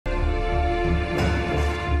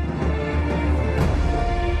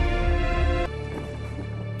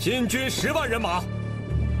金军10万人马，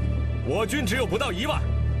我军只有不到1万。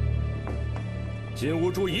金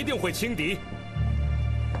兀术一定会轻敌。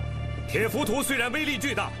铁浮屠虽然威力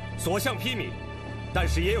巨大，所向披靡，但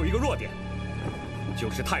是也有一个弱点，就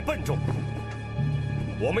是太笨重。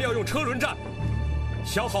我们要用车轮战，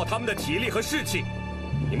消耗他们的体力和士气。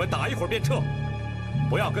你们打一会儿便撤，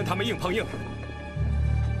不要跟他们硬碰硬。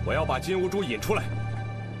我要把金兀术引出来，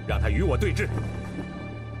让他与我对峙。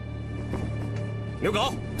牛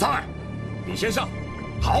皋在，你先上。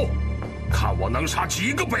好，看我能杀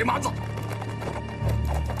几个北蛮子。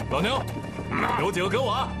老牛，有几个给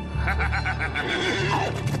我啊？好，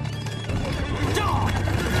驾！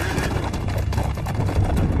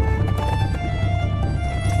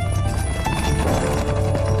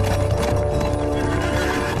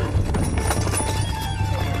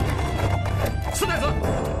四太子，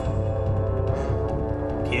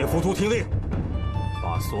铁浮屠听令，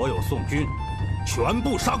把所有宋军全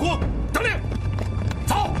部杀光。得令，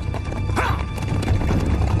走！哈！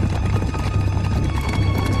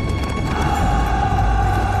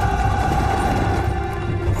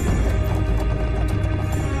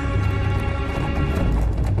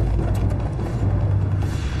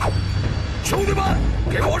兄弟们，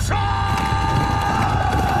给我杀！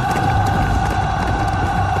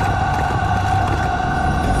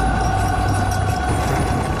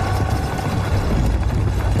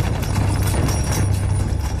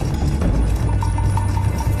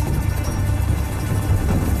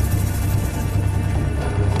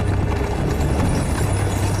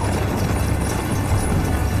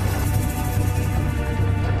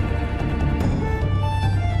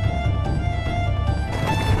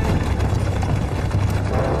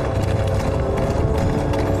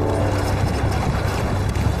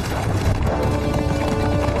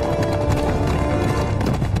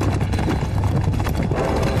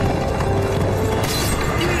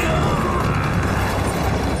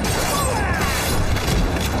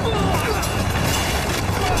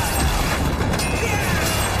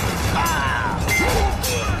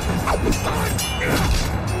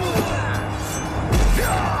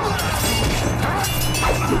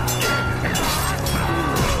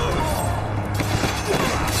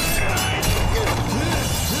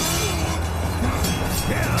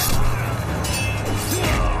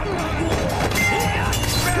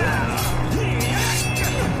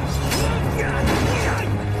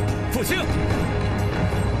复兴！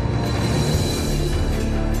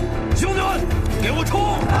兄弟们，给我冲！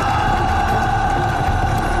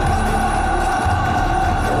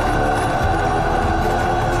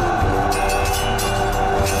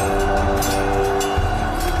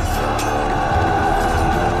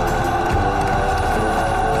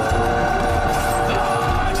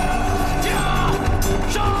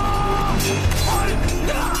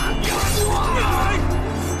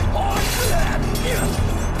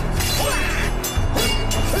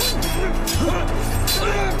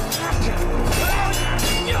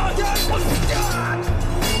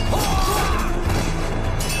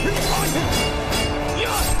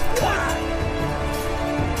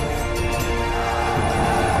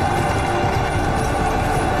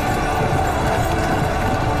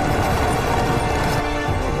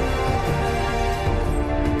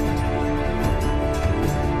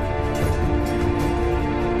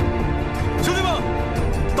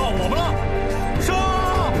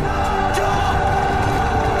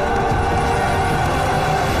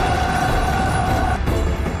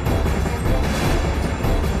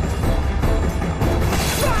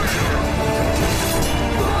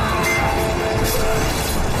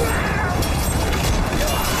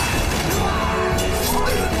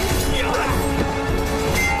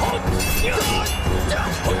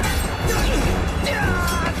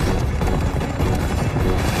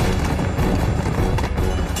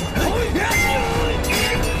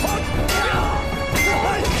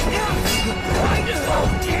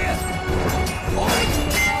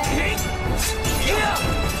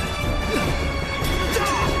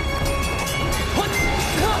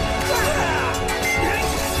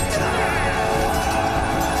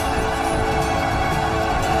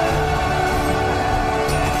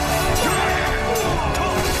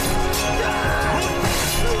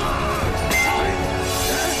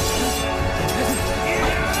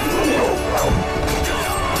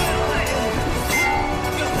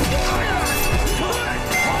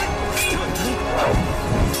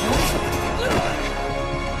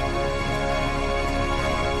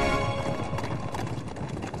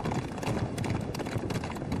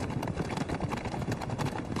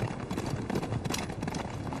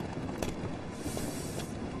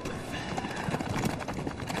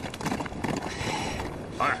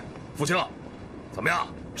福清，怎么样？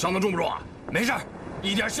伤得重不重啊？没事，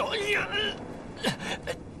一点小。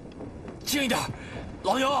轻一点，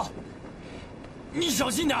老尤，你小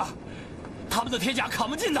心点，他们的铁甲砍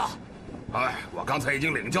不进的。哎，我刚才已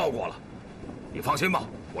经领教过了，你放心吧，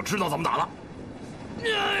我知道怎么打了。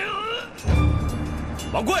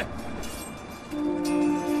王贵，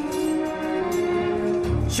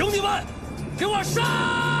兄弟们，给我杀！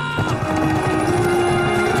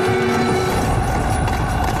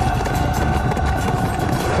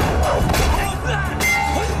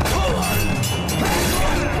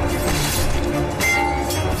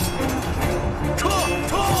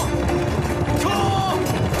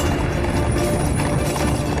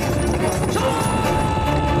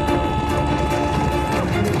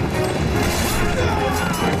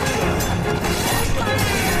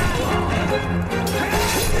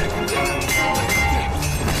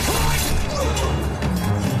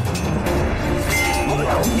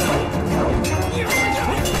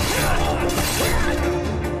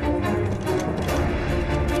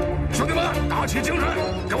兄弟们，打起精神，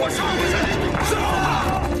给我杀回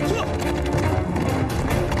去！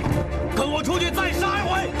跟我出去再杀一回！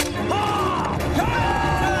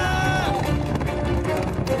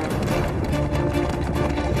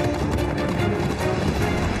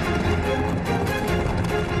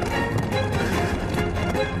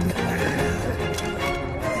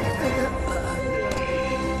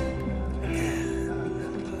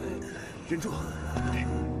忍住，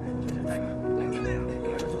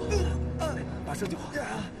把绳系好，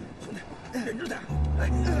兄弟，忍住点，来，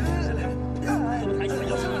抬起来，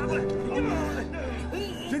腰身拿过来，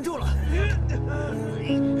忍住了，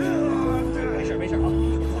没事没事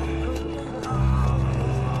啊，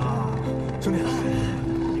兄弟，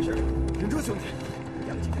没事，忍住，兄弟，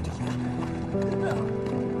养几天就好了。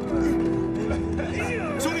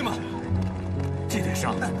兄弟们，这点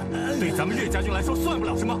伤对咱们岳家军来说算不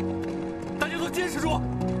了什么，大家都坚持住。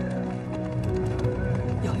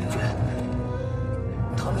杨将军，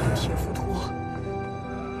他们有铁浮屠，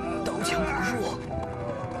刀枪不入，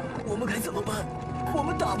我们该怎么办？我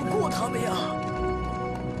们打不过他们呀！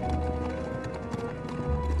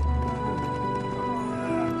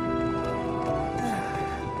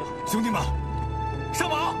兄弟们，上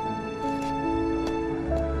马！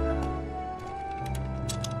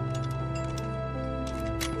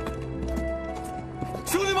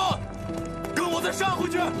兄弟们，跟我再杀回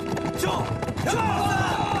去！走！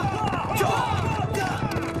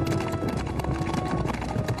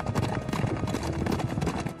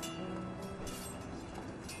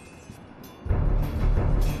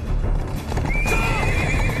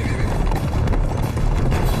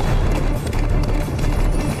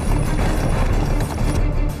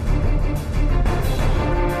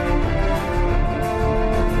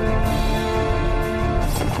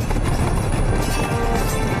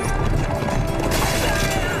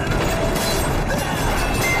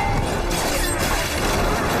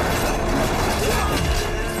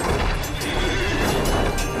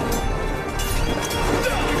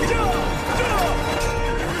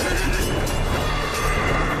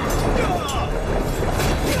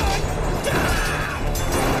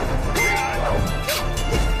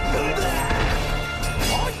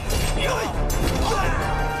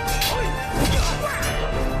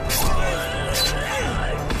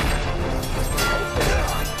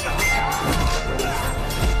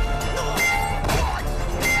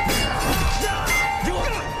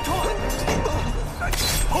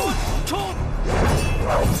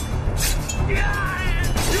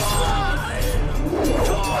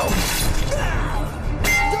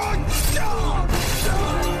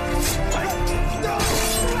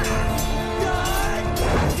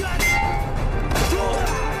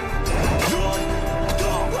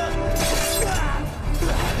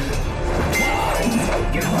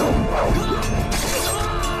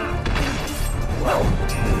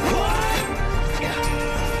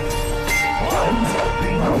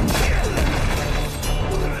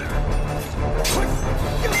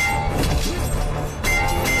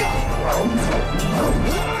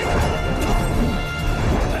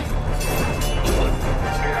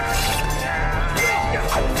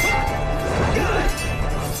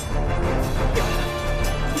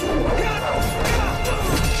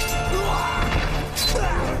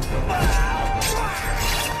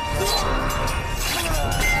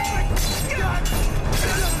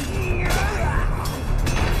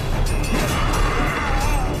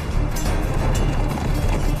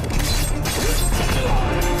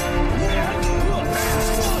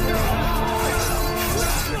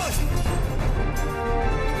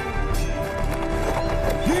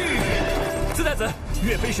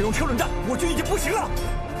岳飞使用车轮战，我军已经不行了。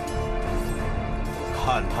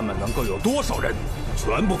看他们能够有多少人，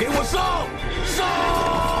全部给我上！上！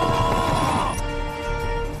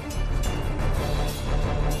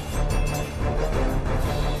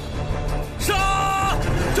杀！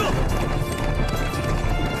这。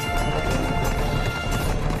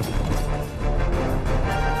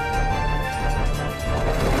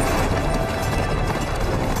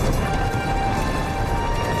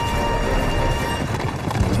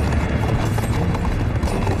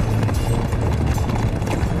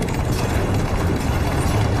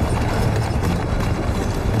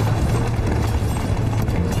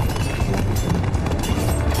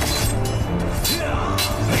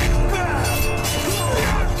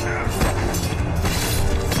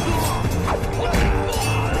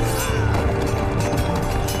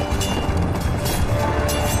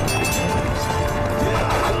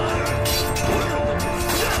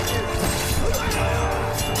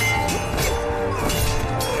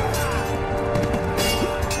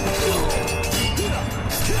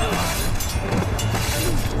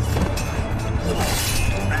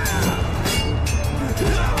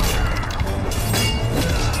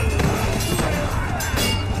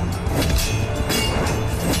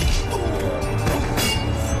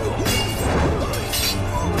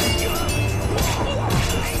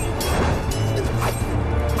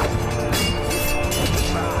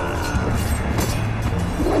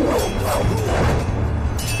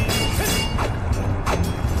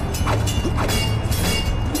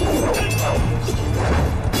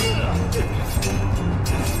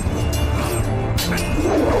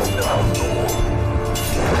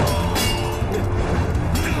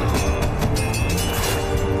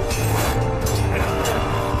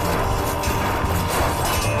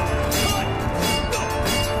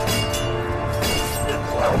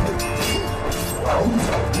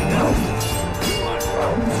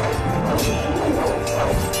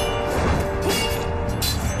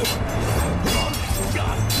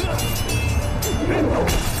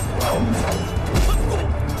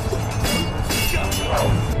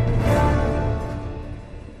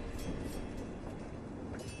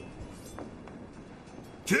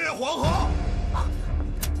 决黄河！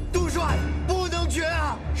督帅，不能决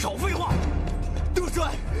啊！少废话！督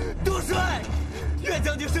帅，督帅，岳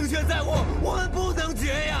将军胜券在握，我们不能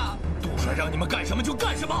决呀！督帅让你们干什么就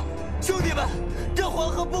干什么！兄弟们，这黄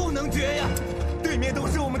河不能决呀！对面都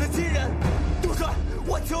是我们的亲人，督帅，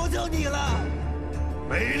我求求你了！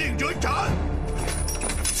违令者斩！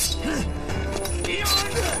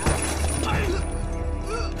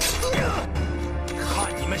看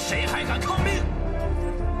你们谁还敢抗命！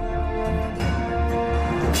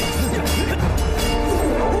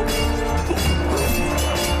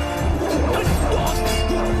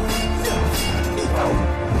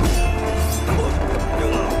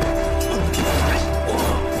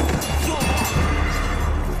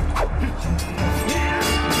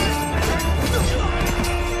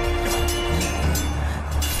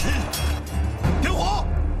 点火！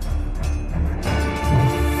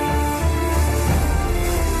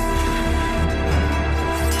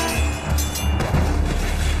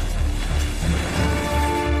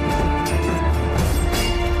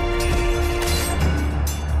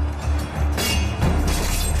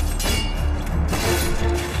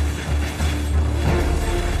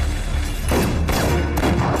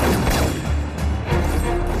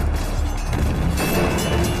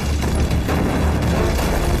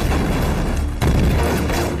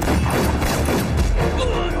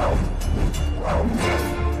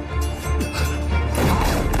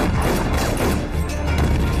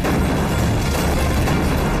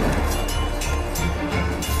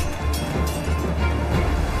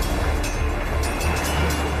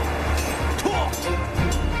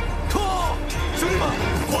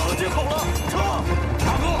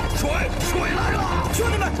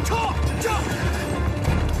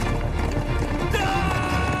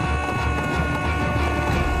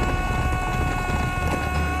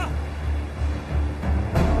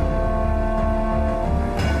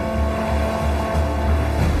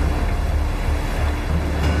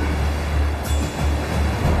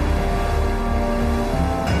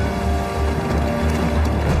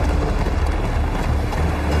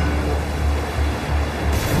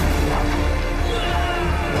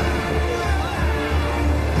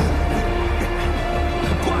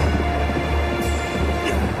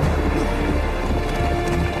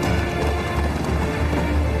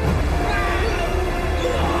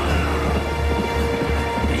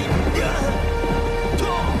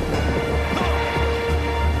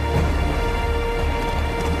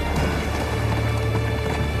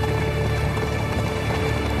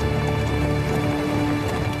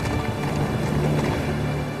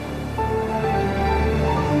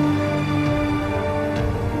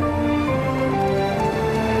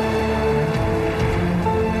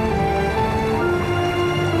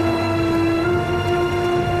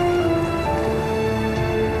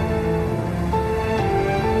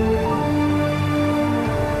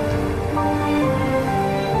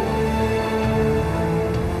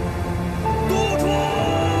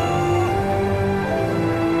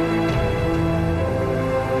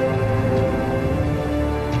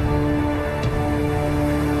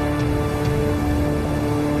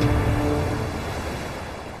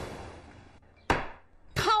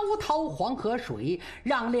黄河水，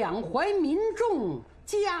让两淮民众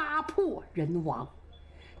家破人亡，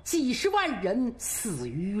几十万人死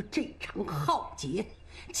于这场浩劫，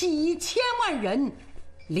几千万人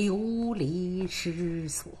流离失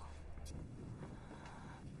所。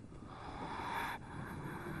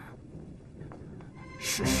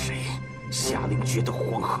是谁下令决斗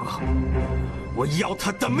黄河？我要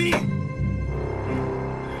他的命！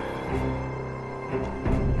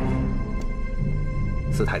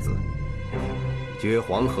四太子，决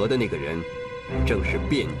黄河的那个人，正是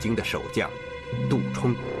汴京的守将杜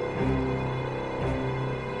充。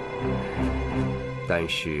但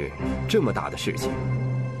是这么大的事情，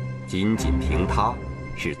仅仅凭他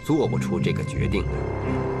是做不出这个决定的。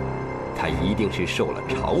他一定是受了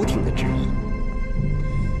朝廷的旨意。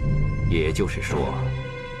也就是说，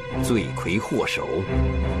罪魁祸首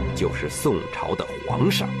就是宋朝的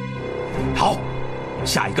皇上。好，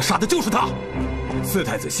下一个杀的就是他。四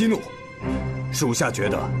太子息怒，属下觉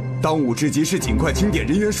得当务之急是尽快清点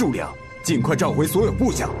人员数量，尽快召回所有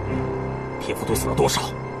部下。铁浮屠死了多少？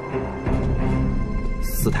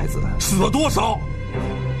四太子死了多少？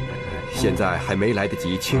现在还没来得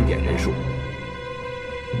及清点人数。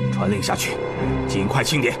传令下去，尽快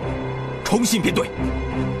清点，重新编队。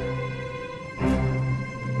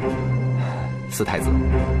四太子，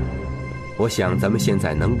我想咱们现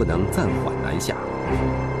在能不能暂缓南下？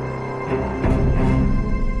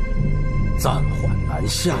暂缓南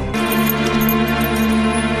下。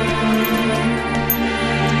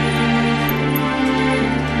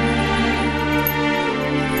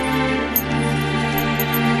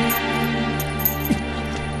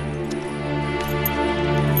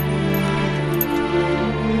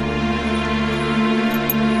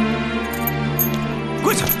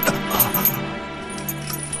跪下！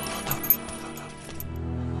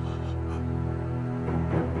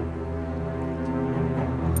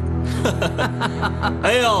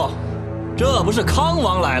哎呦，这不是康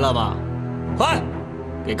王来了吗？快，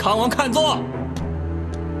给康王看座。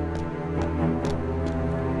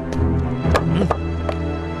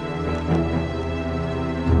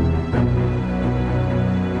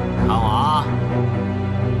康王，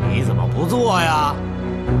你怎么不坐呀？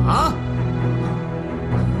啊？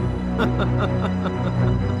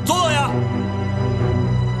坐呀！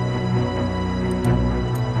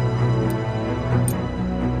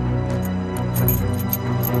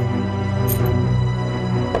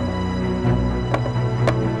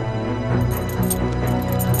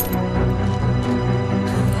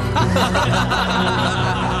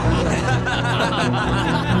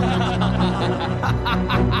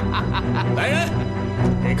来人，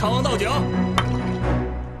给康王倒酒。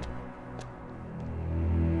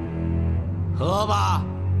喝吧。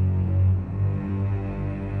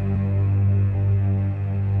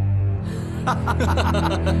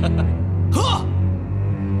喝！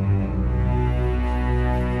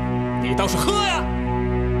你倒是喝呀！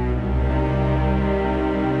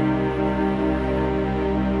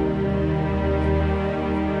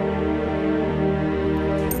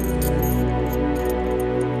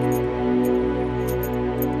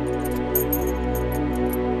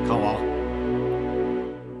康王，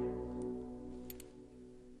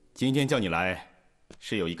今天叫你来，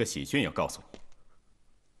是有一个喜讯要告诉你。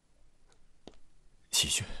喜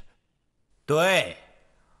讯？对，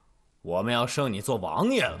我们要升你做王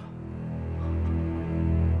爷了。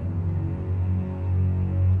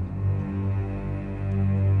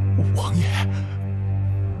王爷？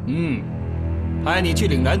派你去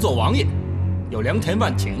岭南做王爷，有良田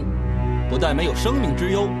万顷，不但没有生命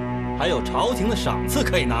之忧，还有朝廷的赏赐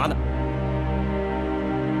可以拿呢。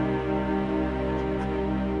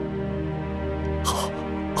好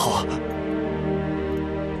啊，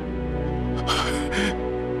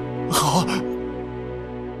好啊。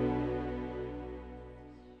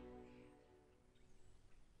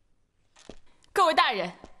各位大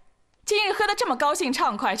人，今日喝得这么高兴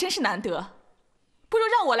畅快，真是难得。不如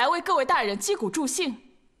让我来为各位大人击鼓助兴，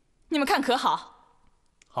你们看可好？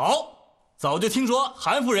好，早就听说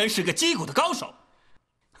韩夫人是个击鼓的高手。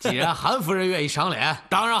既然韩夫人愿意赏脸，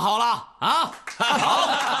当然好了啊！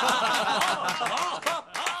好。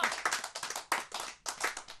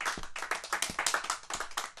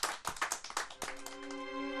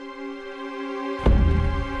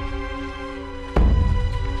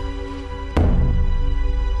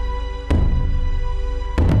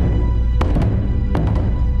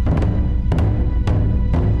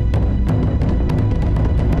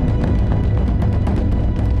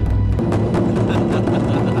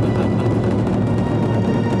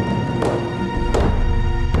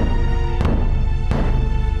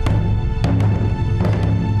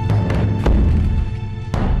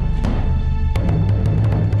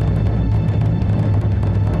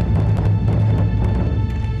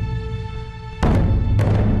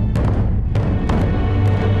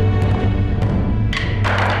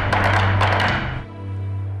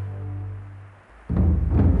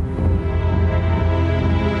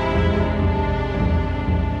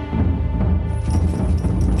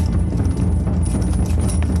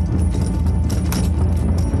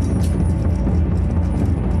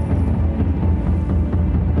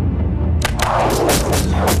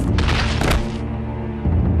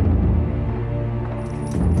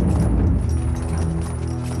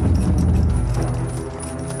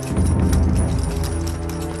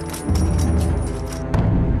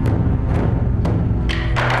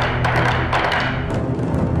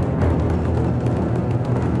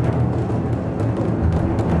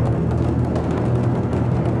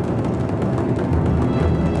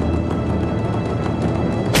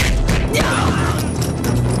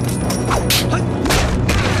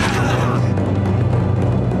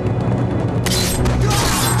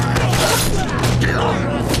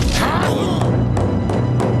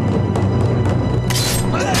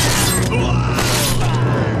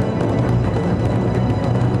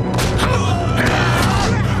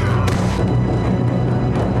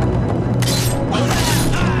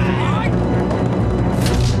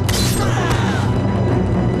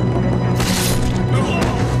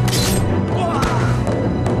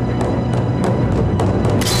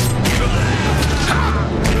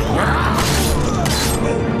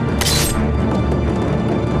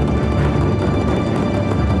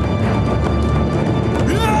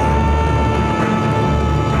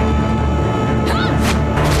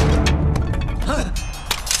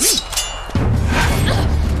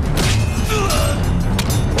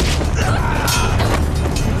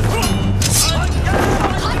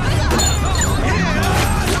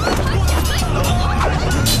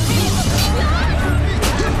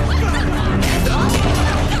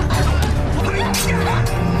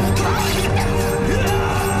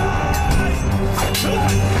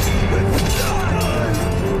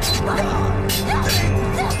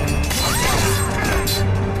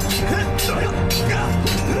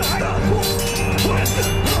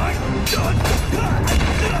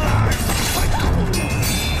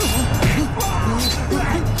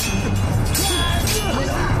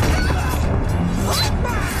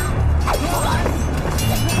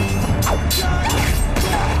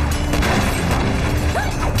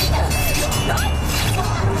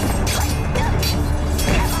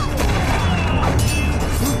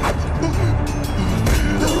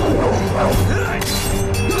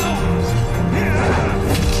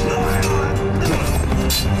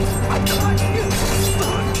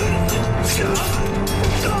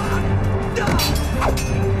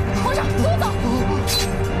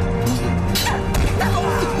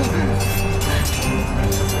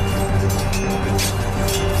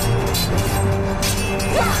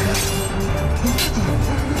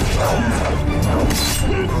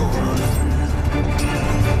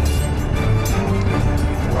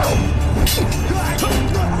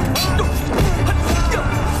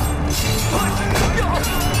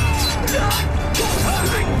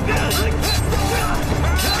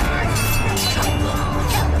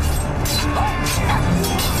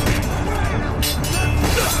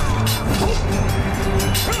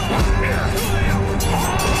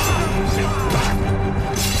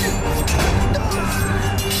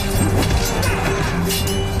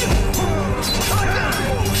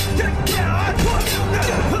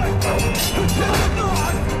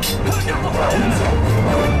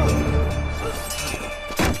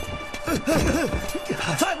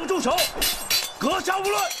无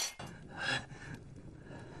论。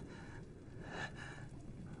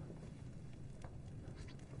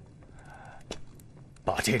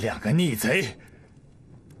把这2个逆贼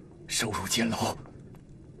收入监牢，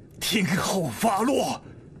听候发落。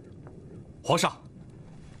皇上，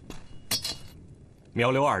苗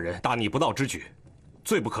刘2人大逆不道之举，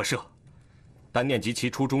罪不可赦。但念及其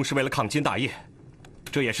初衷是为了抗金大业，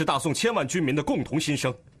这也是大宋千万军民的共同心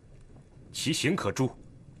声，其行可诛，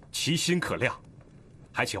其心可量，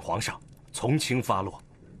还请皇上从轻发落。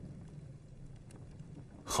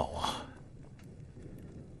好啊，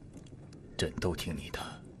朕都听你的，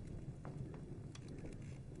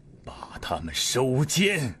把他们收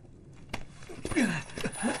监。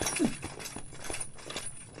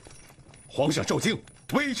皇上受惊，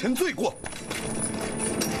微臣罪过。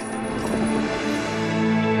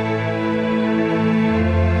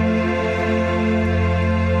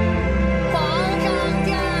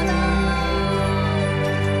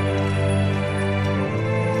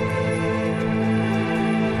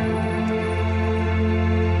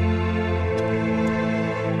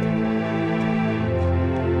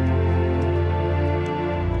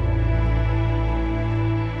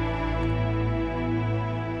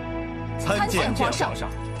参见皇上。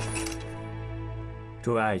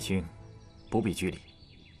诸位爱卿，不必拘礼，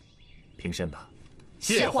平身吧。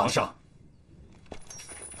谢皇上。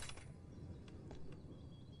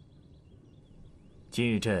今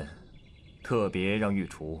日朕特别让御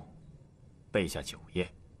厨备下酒宴，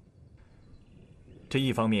这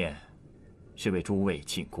一方面是为诸位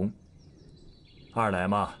庆功，二来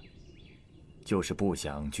嘛，就是不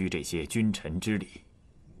想拘这些君臣之礼。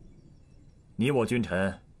你我君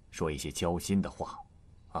臣说一些交心的话，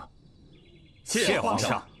啊！谢皇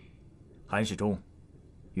上。韩世忠、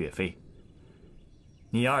岳飞，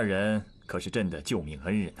你2人可是朕的救命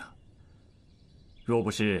恩人呐！若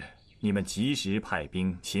不是你们及时派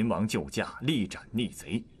兵擒王救驾，力斩逆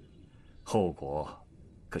贼，后果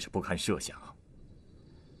可是不堪设想啊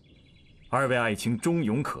！2位爱卿忠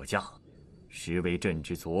勇可嘉，实为朕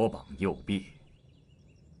之左膀右臂。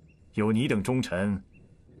有你等忠臣，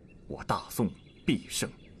我大宋必胜。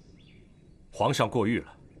皇上过誉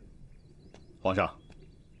了。皇上，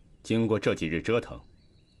经过这几日折腾，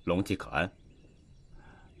龙体可安？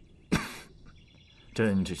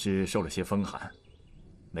朕只是受了些风寒，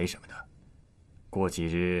没什么的，过几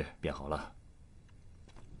日便好了。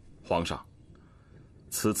皇上，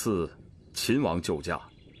此次秦王救驾，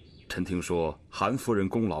臣听说韩夫人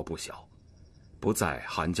功劳不小，不在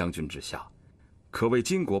韩将军之下，可谓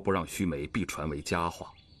巾帼不让须眉，必传为佳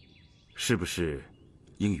话，是不是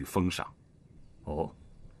应予封赏？哦，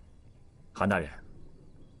韩大人，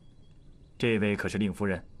这位可是令夫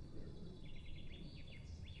人？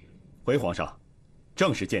回皇上，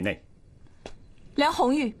正是殿内。梁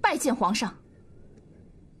红玉拜见皇上。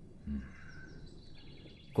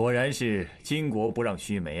果然是巾帼不让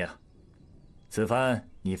须眉啊！此番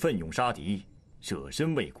你奋勇杀敌，舍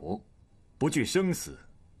身为国，不惧生死。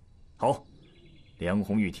好，梁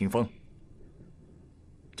红玉听封。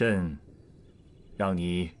朕让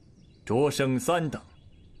你擢升3等，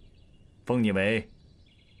封你为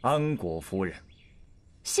安国夫人。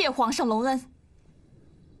谢皇上隆恩。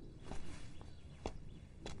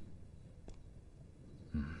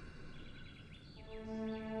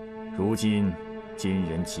如今金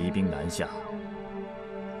人骑兵南下，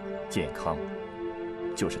建康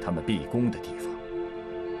就是他们必攻的地方。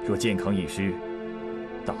若建康一失，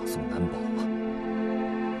大宋难保啊！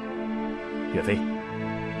岳飞，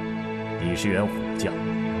你是员虎将，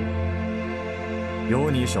有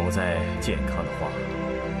你守在建康的话，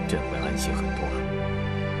朕会安心很多。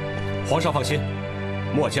皇上放心，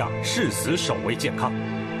末将誓死守卫建康。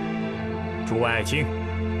诸位爱卿，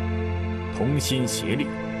同心协力，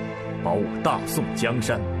保我大宋江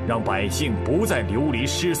山，让百姓不再流离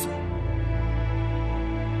失所，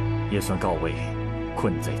也算告慰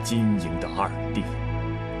困在金营的二弟。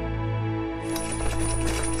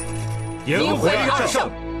迎回二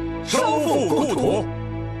圣，收复故土。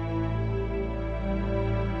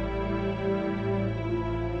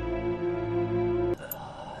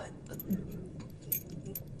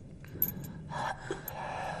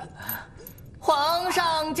皇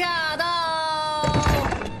上驾到！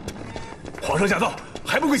皇上驾到，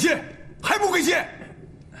还不跪谢？还不跪谢？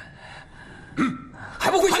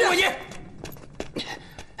还不跪谢？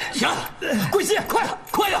行，跪谢！快点，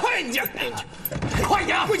快点，快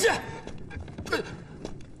点，跪谢！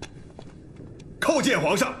叩见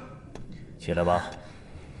皇上。起来吧。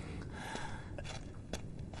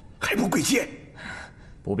还不跪谢？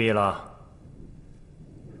不必了。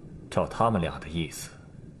照他们俩的意思，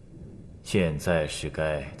现在是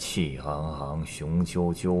该气昂昂、雄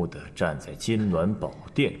赳赳地站在金銮宝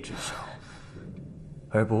殿之上，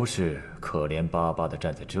而不是可怜巴巴地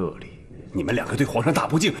站在这里。你们两个对皇上大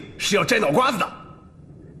不敬，是要摘脑瓜子的。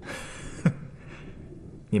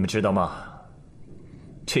你们知道吗？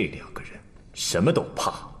这两个人什么都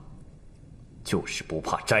怕，就是不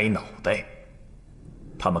怕摘脑袋。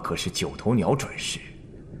他们可是9头鸟转世，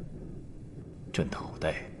这脑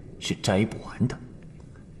袋是摘不完的。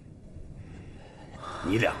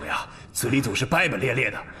你两个呀，嘴里总是掰掰咧咧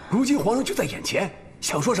的。如今皇上就在眼前，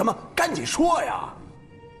想说什么赶紧说呀！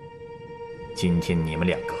今天你们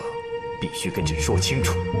两个必须跟朕说清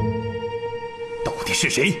楚，到底是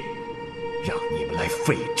谁让你们来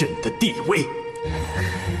废朕的地位？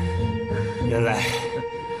原来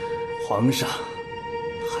皇上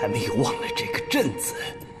还没有忘了这个朕字，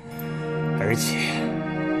而且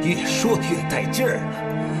越说越带劲儿了。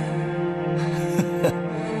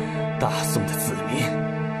大宋的子民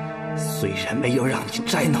虽然没有让你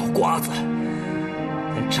摘脑瓜子，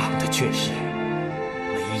但长的却是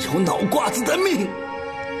没有脑瓜子的命。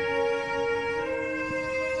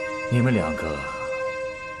你们两个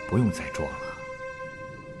不用再装了，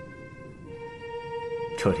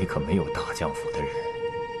这里可没有大将府的人。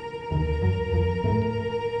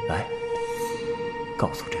来，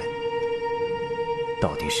告诉朕，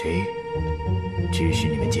到底谁指使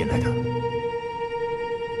你们进来的？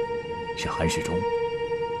是韩世忠，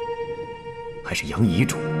还是杨遗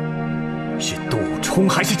嘱？是杜冲，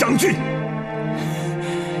还是张俊？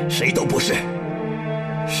谁都不是，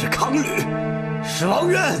是康吕，是王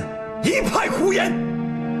渊，一派胡言。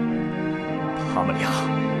他们俩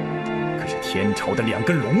可是天朝的2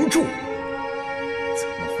根龙柱，怎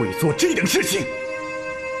么会做这等事情？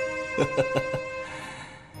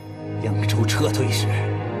扬州撤退时，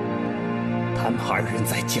他们2人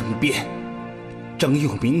在江边征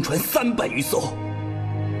用明船300余艘，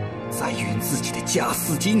载运自己的家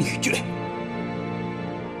私及女眷，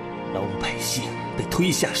老百姓被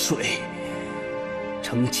推下水，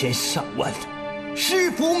成千上万，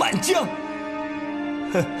尸浮满江。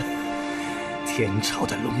天朝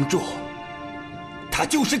的龙柱，他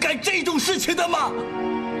就是干这种事情的吗？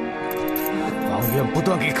王渊不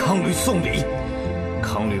断给康吕送礼，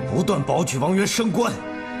康吕不断保举王渊升官，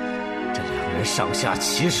这2人上下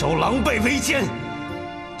其手，狼狈为奸。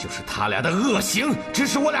就是他俩的恶行，指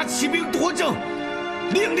使我俩起兵夺政，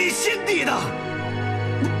另立新帝的。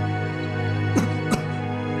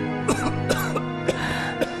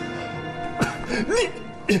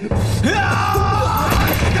老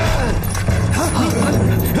实点，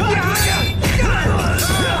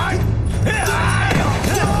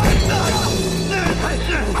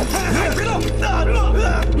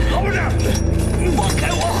放开我！放开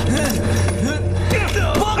我！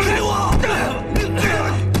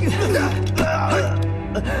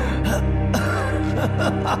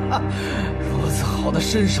如此好的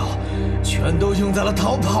身手，全都用在了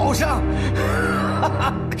逃跑上，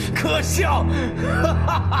可笑！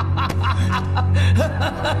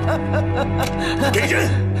给人！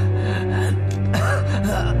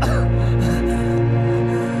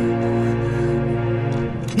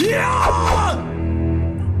呀！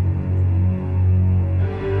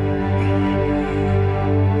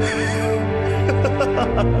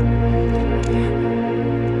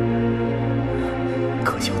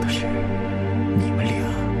可笑的是，你们俩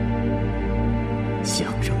想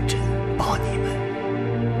让朕把你们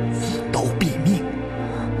一刀毙命，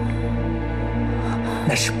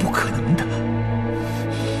那是不可能的。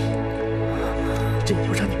朕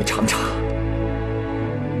要让你们尝尝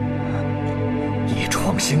一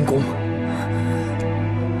闯深宫，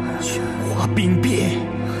雪花兵变，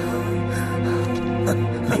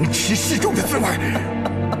凌迟示众的滋味。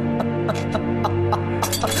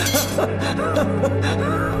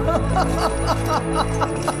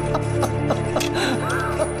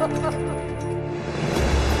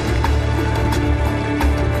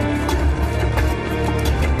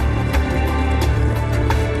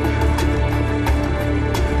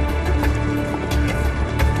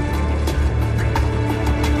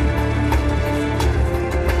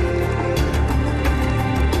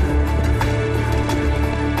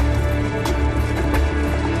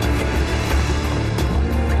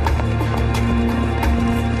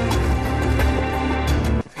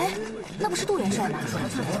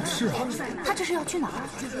是啊，他这是要去哪儿？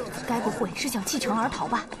该不会是想弃城而逃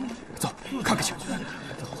吧？走，看看去。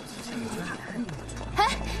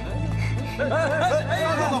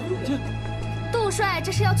杜帅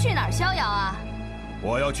这是要去哪儿逍遥啊？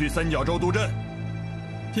我要去三角洲督阵。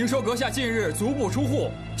听说阁下近日足不出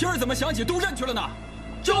户，今儿怎么想起督阵去了呢？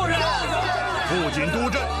就是，不仅督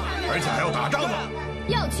阵，而且还要打仗呢。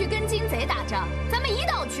要去跟金贼打仗，咱们一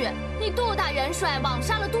道去。你杜大元帅枉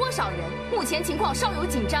杀了多少人？目前情况稍有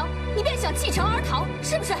紧张，你便想弃城而逃，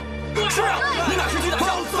是不是？是啊，你哪是去打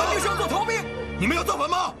仗？咱们是要做逃兵。你们要造反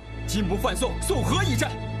吗？金不犯宋，宋何以战？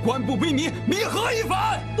官不逼民，民何以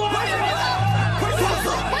反？对，快放肆！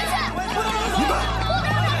回去！你们不能让他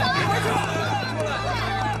走！回去！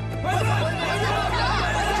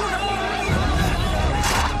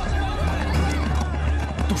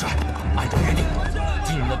杜帅，按照约定，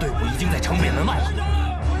金人的队伍已经在城北门外了。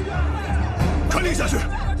传令下去，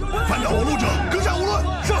反挡我路者格杀勿论。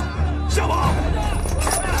是，下马。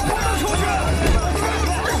我们出去！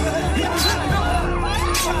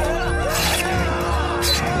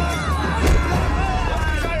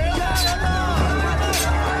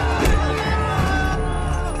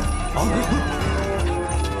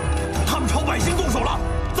他们朝百姓动手了，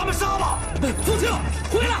咱们杀吧！宗庆，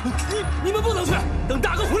回来！你们不能去，等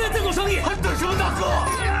大哥回来再做生意。还等什么，大哥？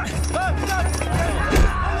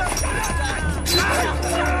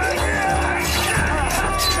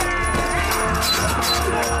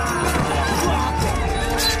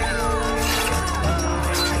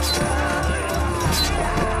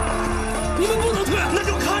你们不能退，那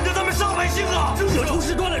就看着他们杀百姓啊！这出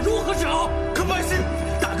事端了，如何是好？可百姓，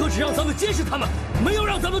大哥只让咱们监视他们，没有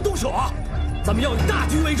让咱们动手啊！咱们要以大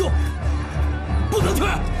局为重，不能退。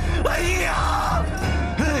哎呀！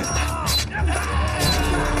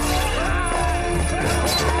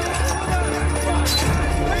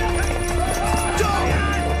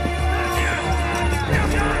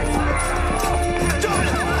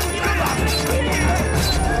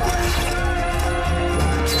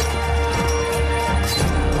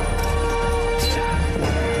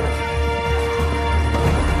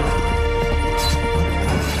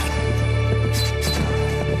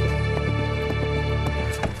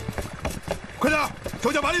快点，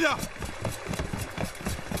手脚麻利点。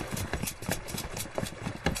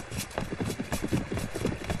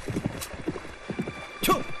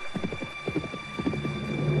去，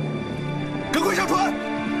赶快上船。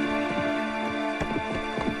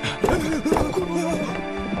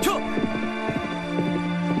去。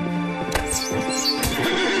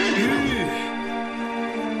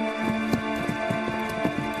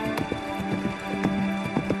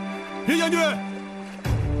岳将军。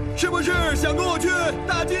是不是想跟我去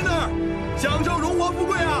大金那儿享受荣华富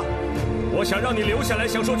贵啊？我想让你留下来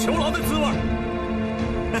享受囚牢的滋味。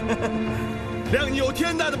谅你有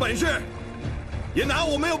天大的本事，也拿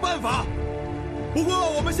我没有办法。不过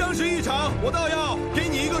我们相识一场，我倒要给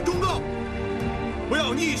你一个忠告：不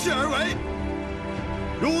要逆势而为。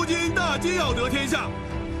如今大金要得天下，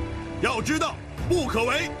要知道不可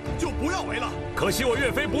为就不要为了。可惜我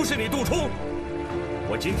岳飞不是你杜冲，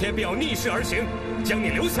我今天便要逆势而行。将你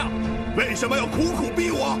留下，为什么要苦苦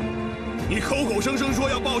逼我？你口口声声说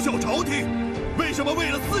要报效朝廷，为什么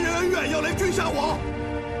为了私人恩怨要来追杀我？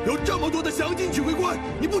有这么多的降金指挥官，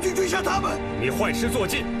你不去追杀他们？你坏事做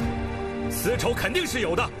尽，私仇肯定是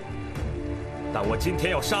有的。但我今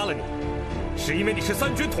天要杀了你，是因为你是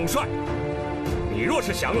三军统帅。你若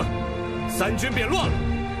是降了，三军便乱了。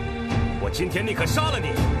我今天宁可杀了你，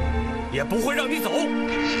也不会让你走。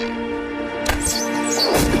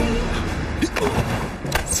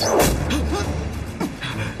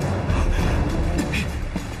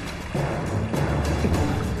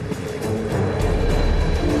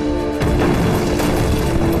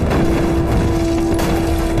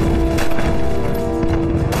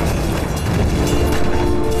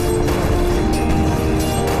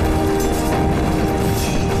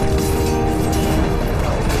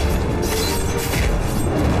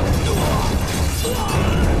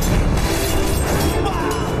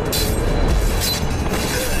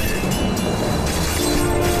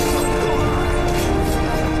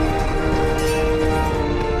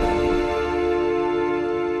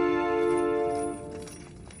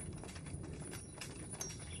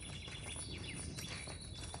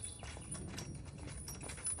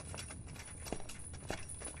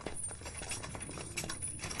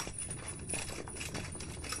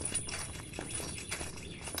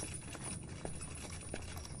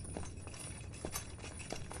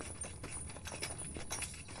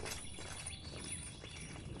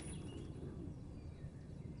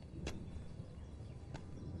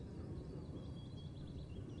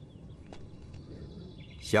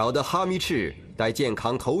小的哈密赤带健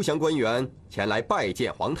康投降官员前来拜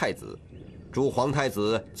见皇太子，祝皇太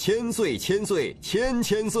子千岁千岁千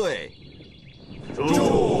千岁。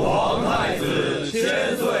祝皇太子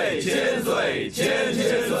千岁千岁千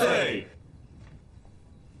千岁。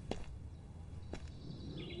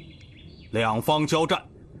两方交战，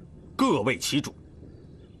各为其主。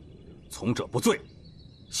从者不罪，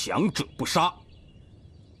降者不杀。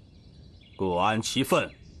各安其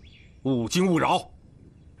分，勿惊勿扰。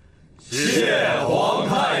谢皇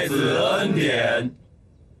太子恩典。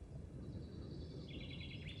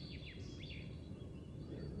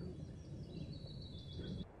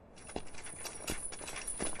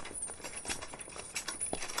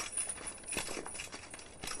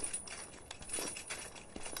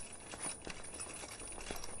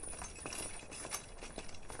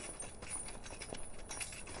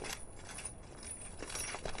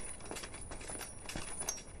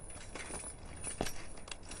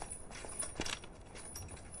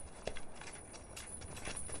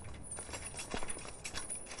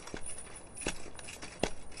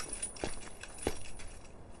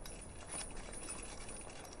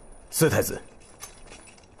四太子，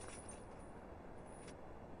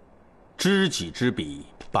知己知彼，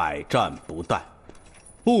百战不殆；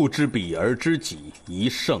不知彼而知己，一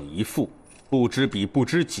胜一负；不知彼不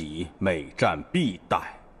知己，每战必殆。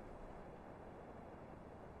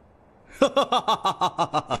哈哈哈哈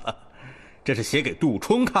哈哈！这是写给杜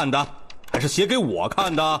春看的，还是写给我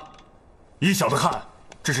看的？依小的看，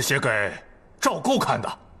这是写给赵构看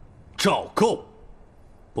的。赵构，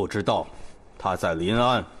不知道他在临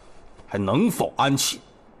安还能否安寝？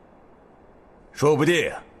说不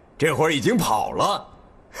定这会儿已经跑了。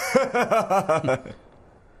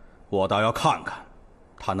我倒要看看，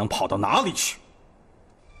他能跑到哪里去。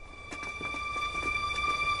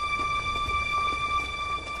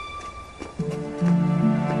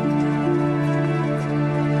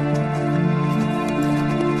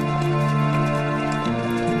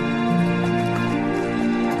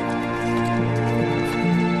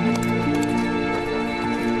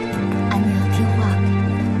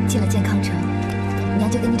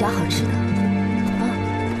找好吃的。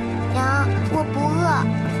娘，我不饿。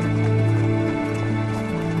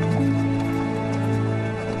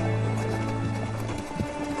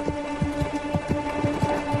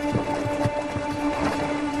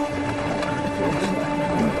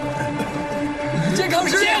健康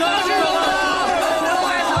失手了！快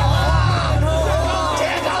跑啊！健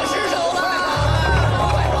康失手了！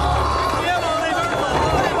快跑！别往那边跑！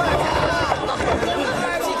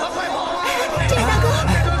快跑！这位大哥，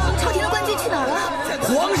朝廷的官军去哪儿了？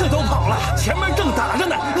皇上都跑了，前面正打着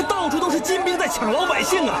呢，到处都是金兵在抢老百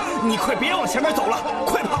姓啊！你快别往前面走了，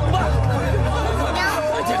快跑吧！娘，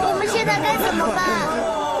我们现在该怎么办？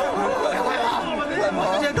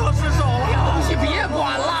健康失手了，你别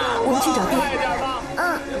管了，我们去找爹。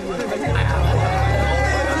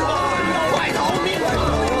快逃命！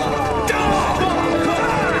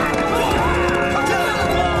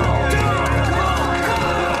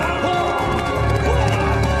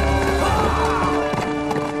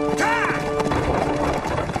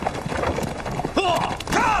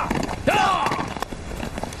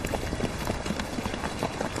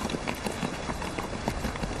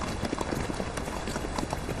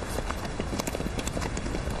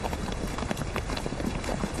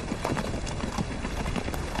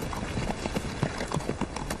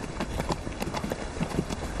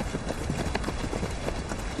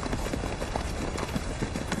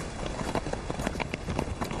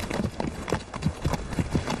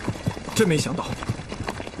真没想到，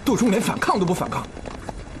杜冲连反抗都不反抗，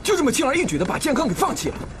就这么轻而易举地把健康给放弃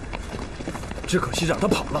了。只可惜让他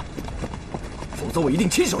跑了，否则我一定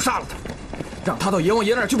亲手杀了他，让他到阎王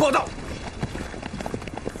爷那儿去报道。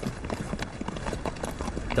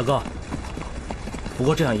大哥，不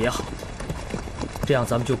过这样也好，这样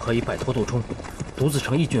咱们就可以摆脱杜冲，独自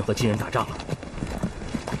乘义军和金人打仗了。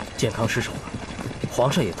健康失手了，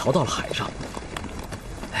皇上也逃到了海上。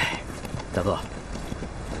哎，大哥。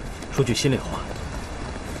说句心里话，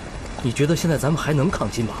你觉得现在咱们还能抗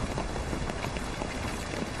金吗？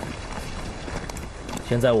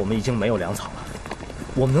现在我们已经没有粮草了，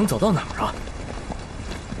我们能走到哪儿啊？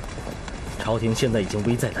朝廷现在已经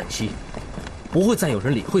危在旦夕，不会再有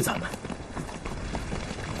人理会咱们。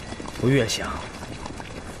我越想，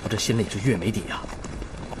我这心里就越没底啊。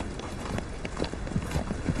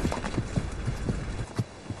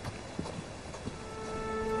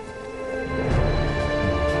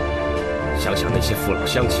想想那些父老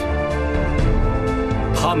乡亲，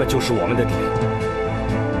他们就是我们的底。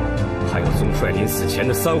还有宗帅临死前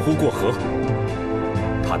的3湖过河，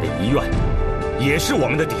他的遗愿也是我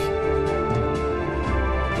们的底。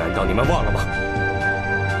难道你们忘了吗？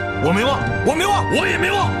我没忘，我没忘，我也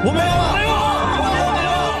没忘，我没忘，没忘。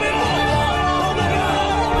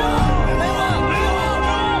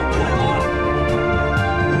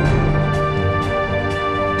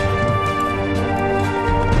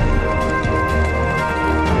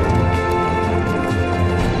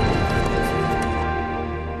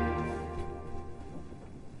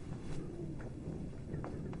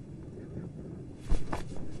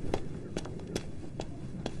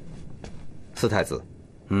四太子，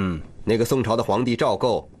那个宋朝的皇帝赵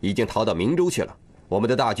构已经逃到明州去了。我们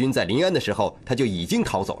的大军在临安的时候，他就已经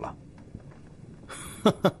逃走了。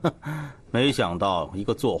没想到一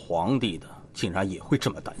个做皇帝的竟然也会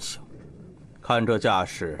这么胆小。看这架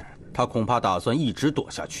势，他恐怕打算一直躲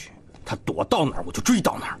下去。他躲到哪儿，我就追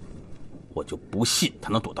到哪儿。我就不信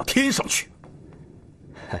他能躲到天上去。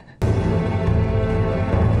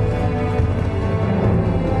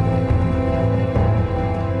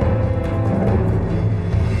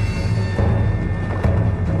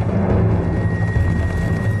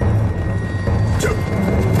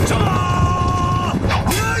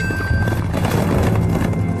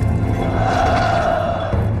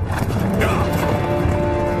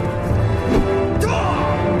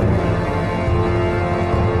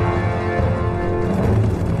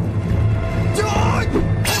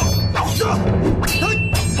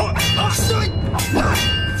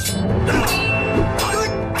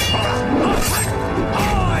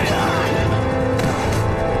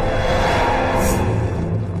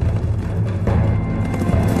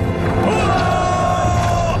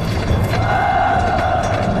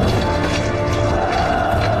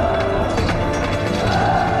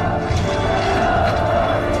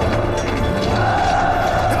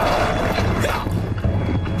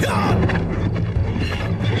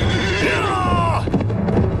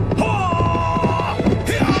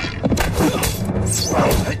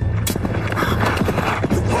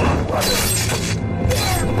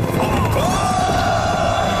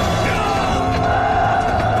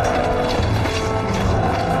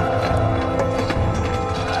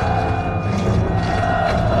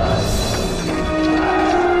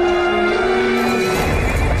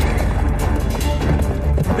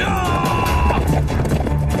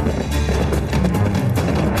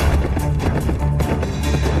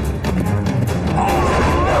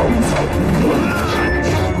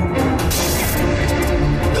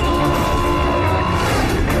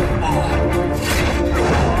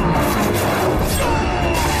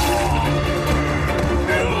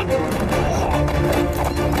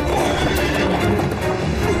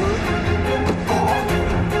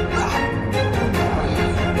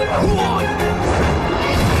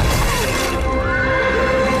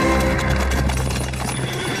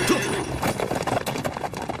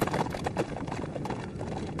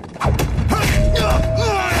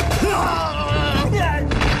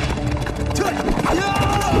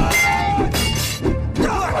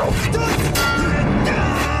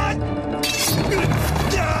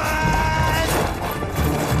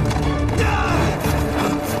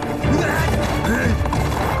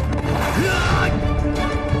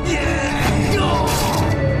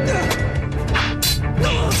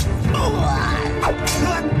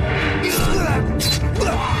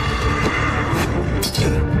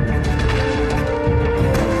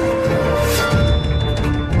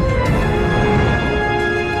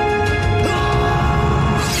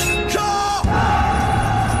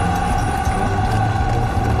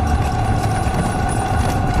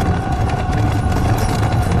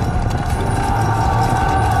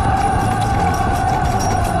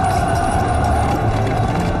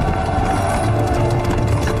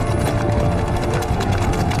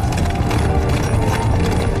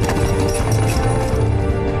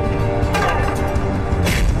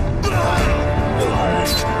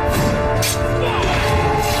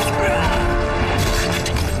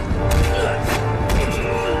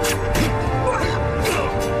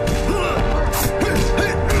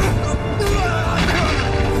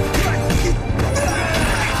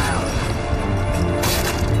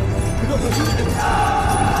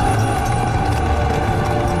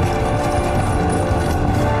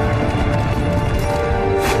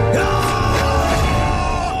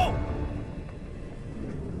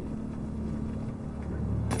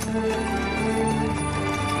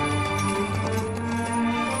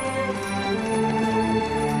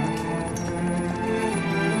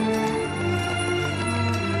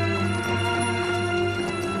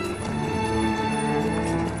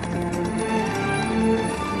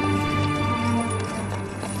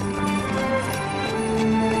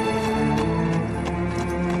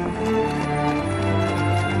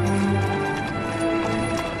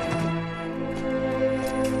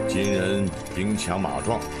兵强马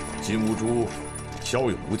壮，金兀术骁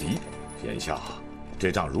勇无敌。眼下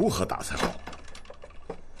这仗如何打才好？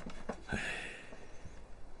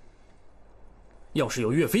要是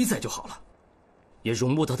有岳飞在就好了，也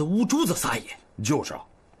容不得他乌珠子撒野。就是啊，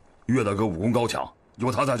岳大哥武功高强，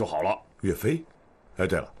有他在就好了。岳飞？哎，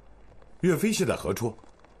对了，岳飞现在何处？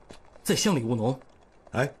在乡里务农。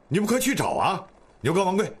哎，你们快去找啊！牛皋、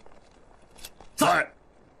王贵，在。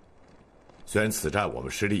虽然此战我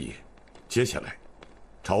们失利，接下来，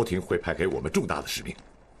朝廷会派给我们重大的使命，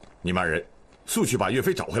你们二人速去把岳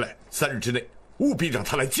飞找回来，3日之内务必让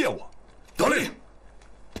他来见我。得令。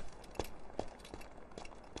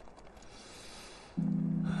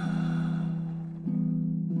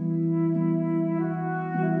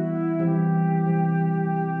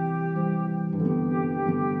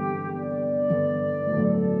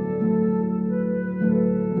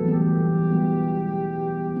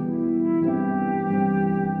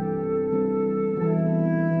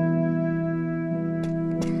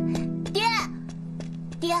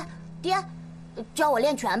教我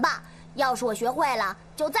练拳吧，要是我学会了，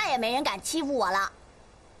就再也没人敢欺负我了。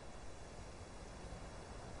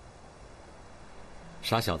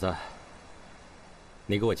傻小子，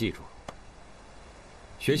你给我记住，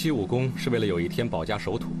学习武功是为了有一天保家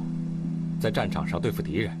守土，在战场上对付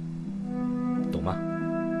敌人，懂吗？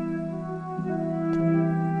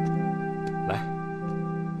来，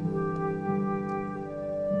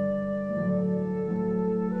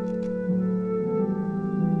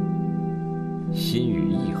心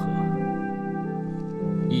与意合，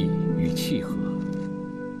意与气合，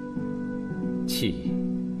气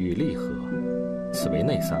与力合，此为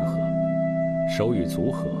内三合；手与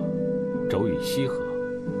足合，肘与膝合，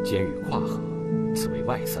肩与胯合，此为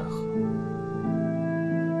外三合。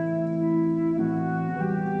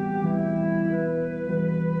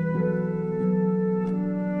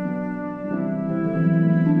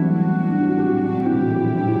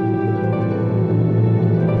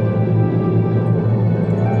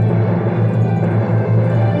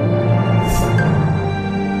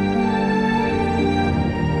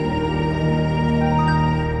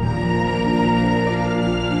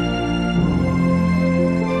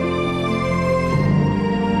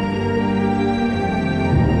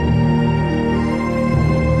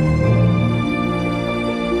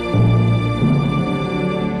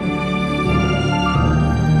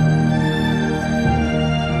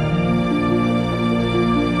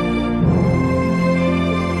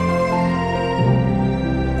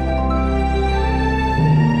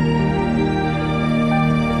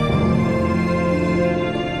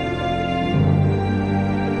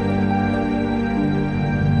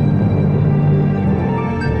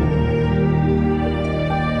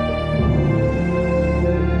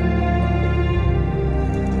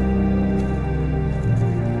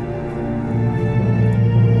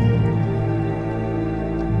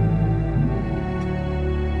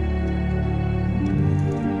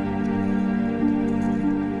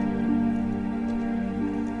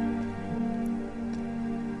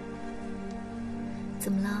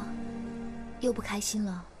怎么了？又不开心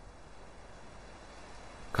了？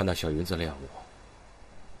看到小云子练武，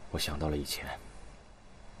我想到了以前。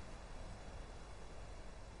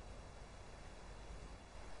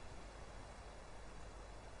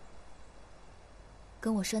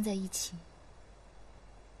跟我拴在一起，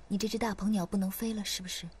你这只大鹏鸟不能飞了，是不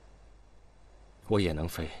是？我也能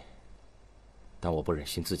飞，但我不忍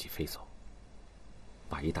心自己飞走，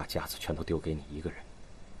把一大家子全都丢给你一个人。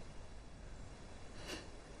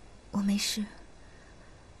我没事。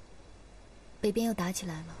北边又打起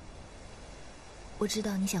来了，我知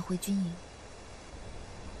道你想回军营。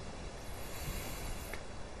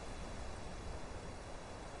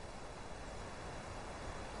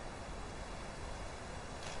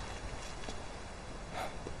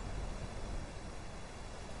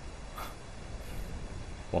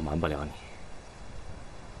我瞒不了你。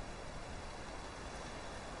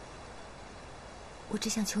我只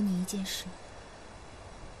想求你一件事，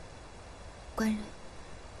官人，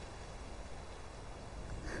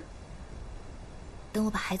等我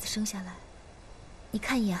把孩子生下来，你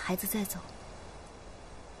看一眼孩子再走。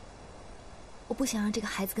我不想让这个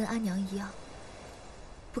孩子跟安娘一样，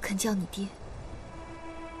不肯叫你爹。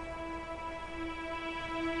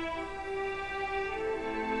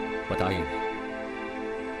我答应你。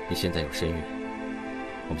你现在有身孕，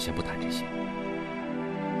我们先不谈这些。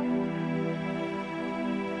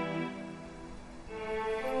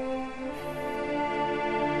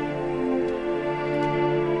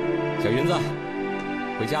小云子，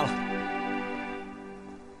回家了。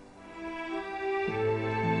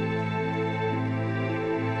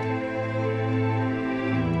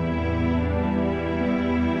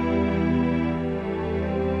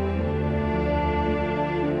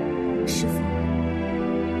师父，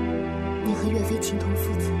你和岳飞情同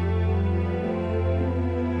父子，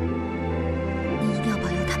你一定要保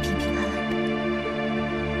佑他平平安安的。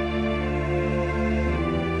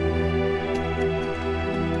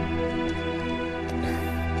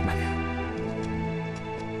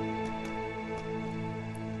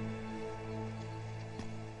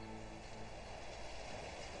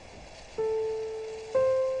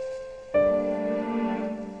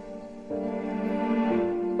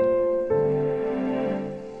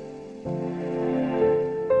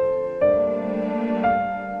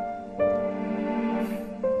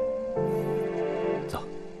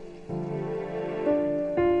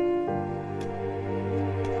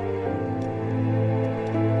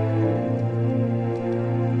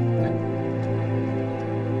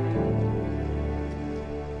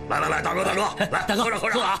来，大哥，来，大哥喝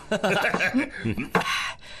着啊！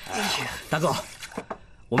大哥，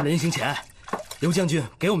我们临行前，刘将军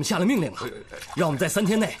给我们下了命令了，让我们在3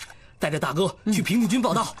天内带着大哥去平定军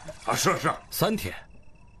报道。啊，是，3天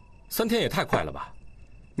也太快了吧？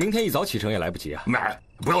明天一早启程也来不及啊！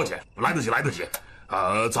不要紧，来得及。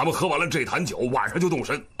咱们喝完了这坛酒，晚上就动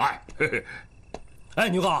身。哎，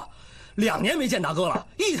牛哥，2年没见大哥了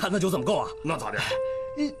，1坛子酒怎么够啊？那咋的？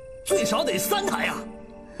最少得3坛呀。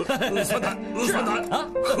3坛啊！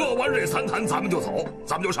喝完这3坛，咱们就走，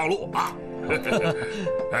咱们就上路啊！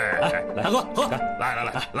大哥喝，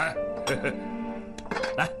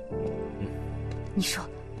来，你说，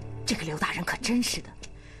这个刘大人可真是的，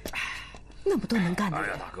那么多能干的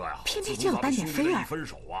人，大哥呀，偏偏就要担点飞儿。分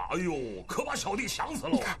手啊！哎呦，可把小弟想死了。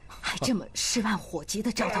你看，还这么10万火急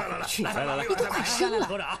的召他回去，你都快生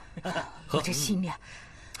了。我这心里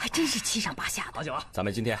还真是七上八下的。好酒啊！咱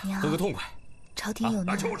们今天喝个痛快。朝廷有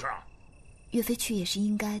难，就是啊，岳飞去也是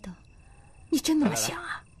应该的。你真那么想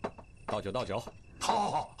啊？倒酒。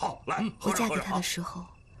好，来。我嫁给他的时候，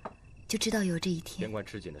就知道有这一天。边关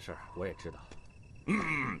吃紧的事儿我也知道。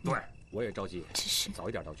对，我也着急，只是早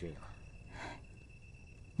一点到军营。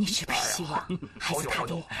你是不是希望孩子他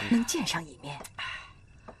爹能见上一面？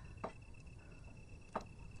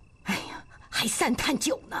哎呀，还3坛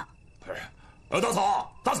酒呢！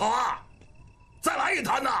大嫂啊，再来1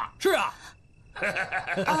坛呢！是啊。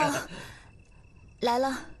来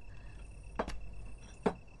了。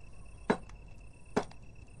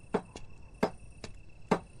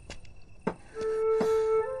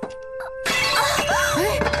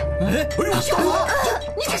小娥，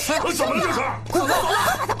你这是怎么了？这是？走了，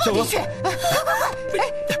把他抱进去！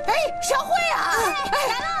快！小慧啊！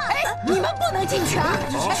你们不能进去啊！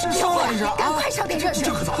小慧，赶快烧点热水！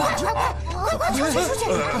快！出去！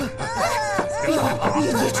你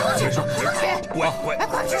出去！乖！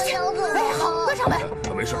快出去！好，关上门。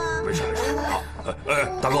没事。好，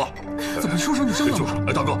大哥，怎么说你生了？就是，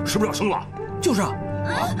大哥是不是要生了？就是啊，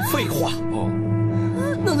废话哦。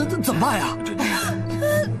那怎么办呀？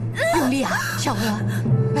用力啊，小娥！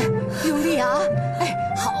用力啊！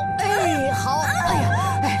好！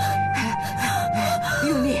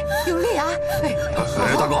用力啊！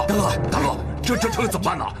大哥，这怎么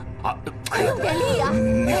办呢？啊！用点力啊！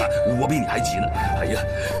你看，我比你还急呢。哎呀，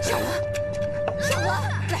小娥，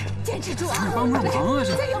来，坚持住啊！帮不上忙啊，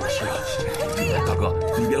这再用力啊！大哥，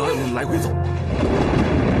你别来回走。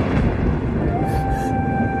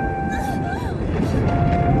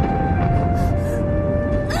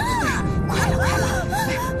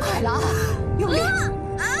快了啊！用力！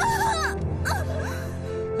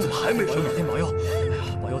怎么还没生？老天保佑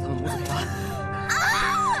他们母子平安。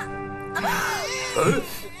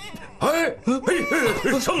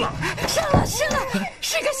生了，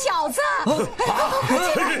是个小子！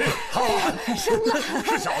好，生了，是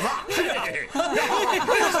小子，生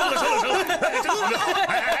了，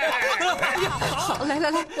好，来，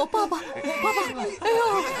我抱抱。哎呦，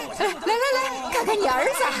来，看看你儿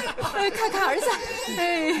子，看儿子，哎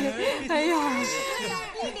呀，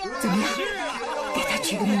怎么样？给他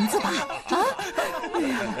取个名字吧，啊！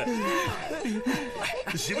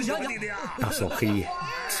行不行，弟弟啊？大宋黑夜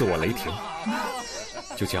赐我雷霆，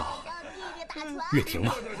就叫岳霆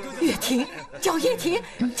吧。岳霆，叫岳霆。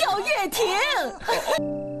继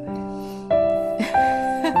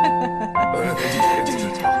续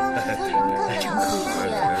真和谐。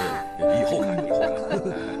以后看。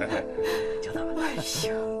叫他们。哎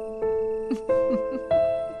呦。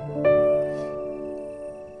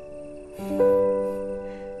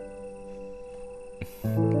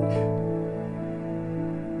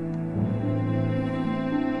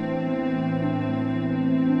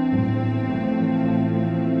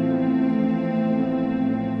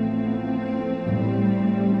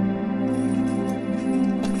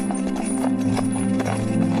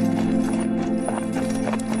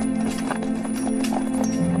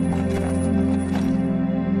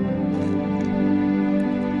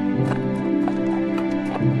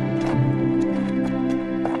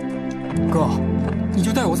哥，你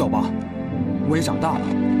就带我走吧，我也长大了，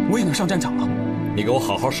我也能上战场了。你给我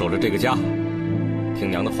好好守着这个家，听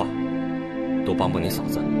娘的话，多帮帮你嫂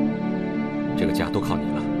子。这个家都靠你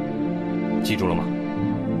了，记住了吗？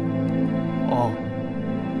哦。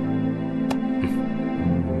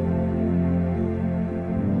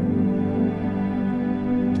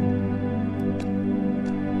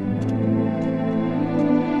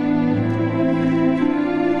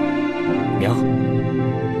娘，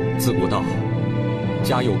自古道，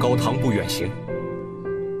家有高堂不远行，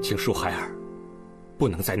请恕孩儿不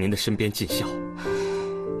能在您的身边尽孝。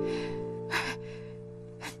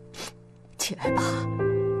起来吧，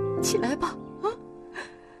起来吧，啊！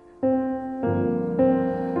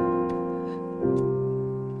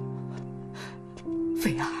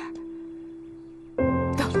菲儿，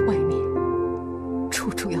到了外面，处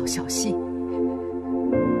处要小心，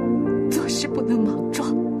做事不能莽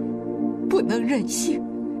撞，不能任性，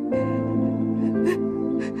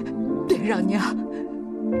别让娘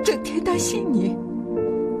整天担心你，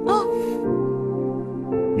啊！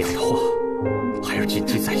娘的话，孩儿谨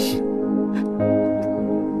记在心。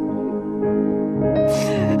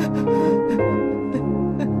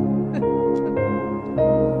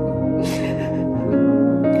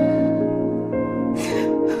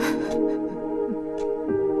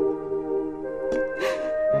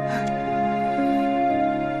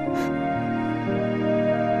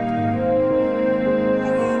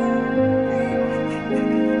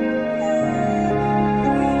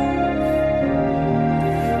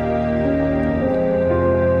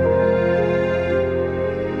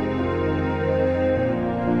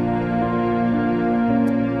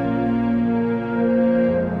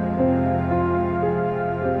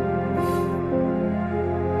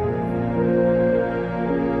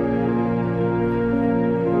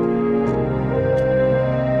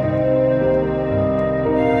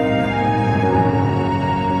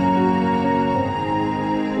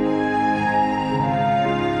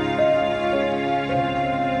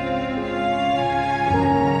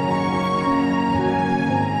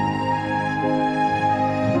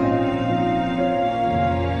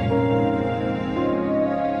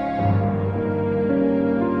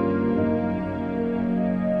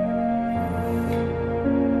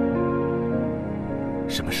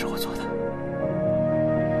什么时候做的？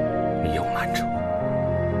你又瞒着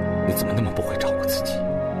我，你怎么那么不会照顾自己？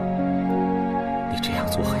你这样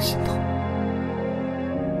做很心疼。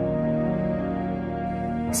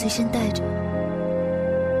随身带着，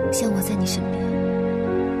像我在你身边。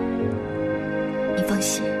你放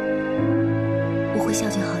心，我会孝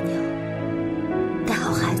敬好娘，带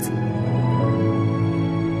好孩子。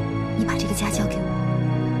你把这个家交给我。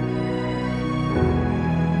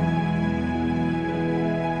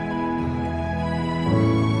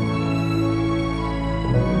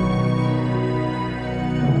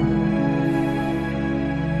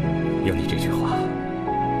有你这句话，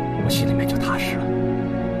我心里面就踏实了。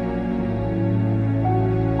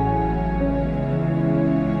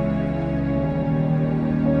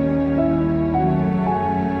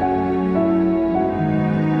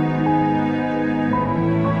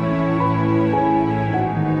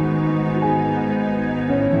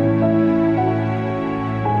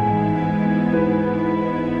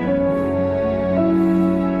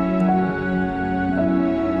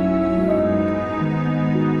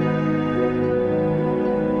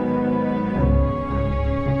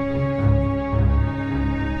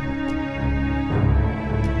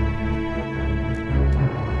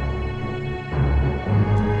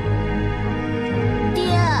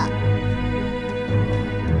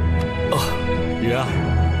云儿，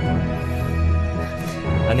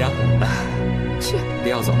俺娘，去，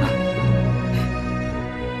爹要走了。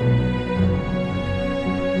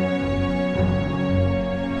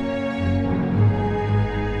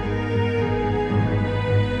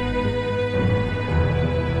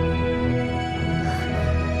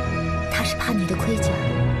他是怕你的盔甲。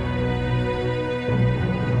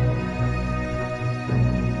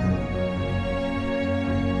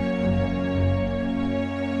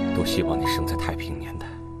多希望你生在太平年代，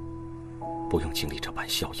不用经历这般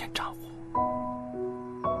硝烟战火。